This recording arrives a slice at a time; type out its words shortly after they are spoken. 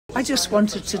I just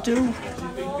wanted to do,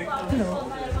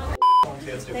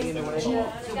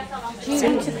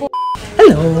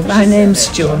 Hello, my name's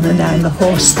Joan and I'm the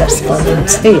hostess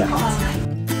volunteer.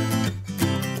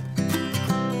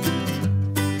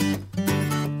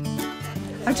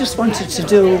 I just wanted to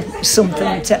do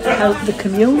something to help the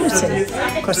community,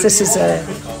 because this is a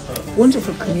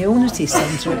wonderful community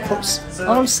centre. It puts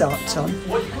all sorts on,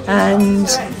 and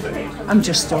I'm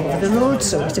just over the road,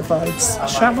 so it avoids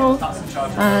travel,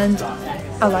 and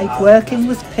I like working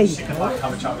with people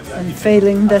and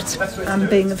feeling that I'm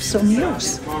being of some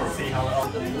use.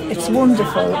 It's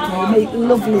wonderful, you meet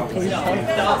lovely people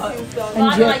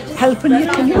and you're helping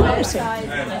your community.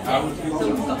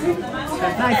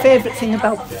 My favourite thing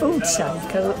about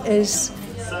FoodCycle is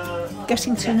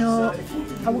getting to know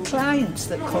our clients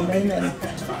that come in and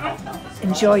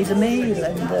enjoy the meal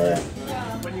and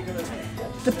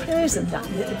the praise and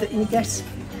that you get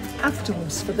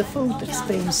afterwards for the food that's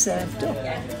being served up.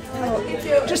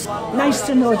 Just nice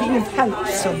to know that you've helped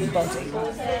somebody.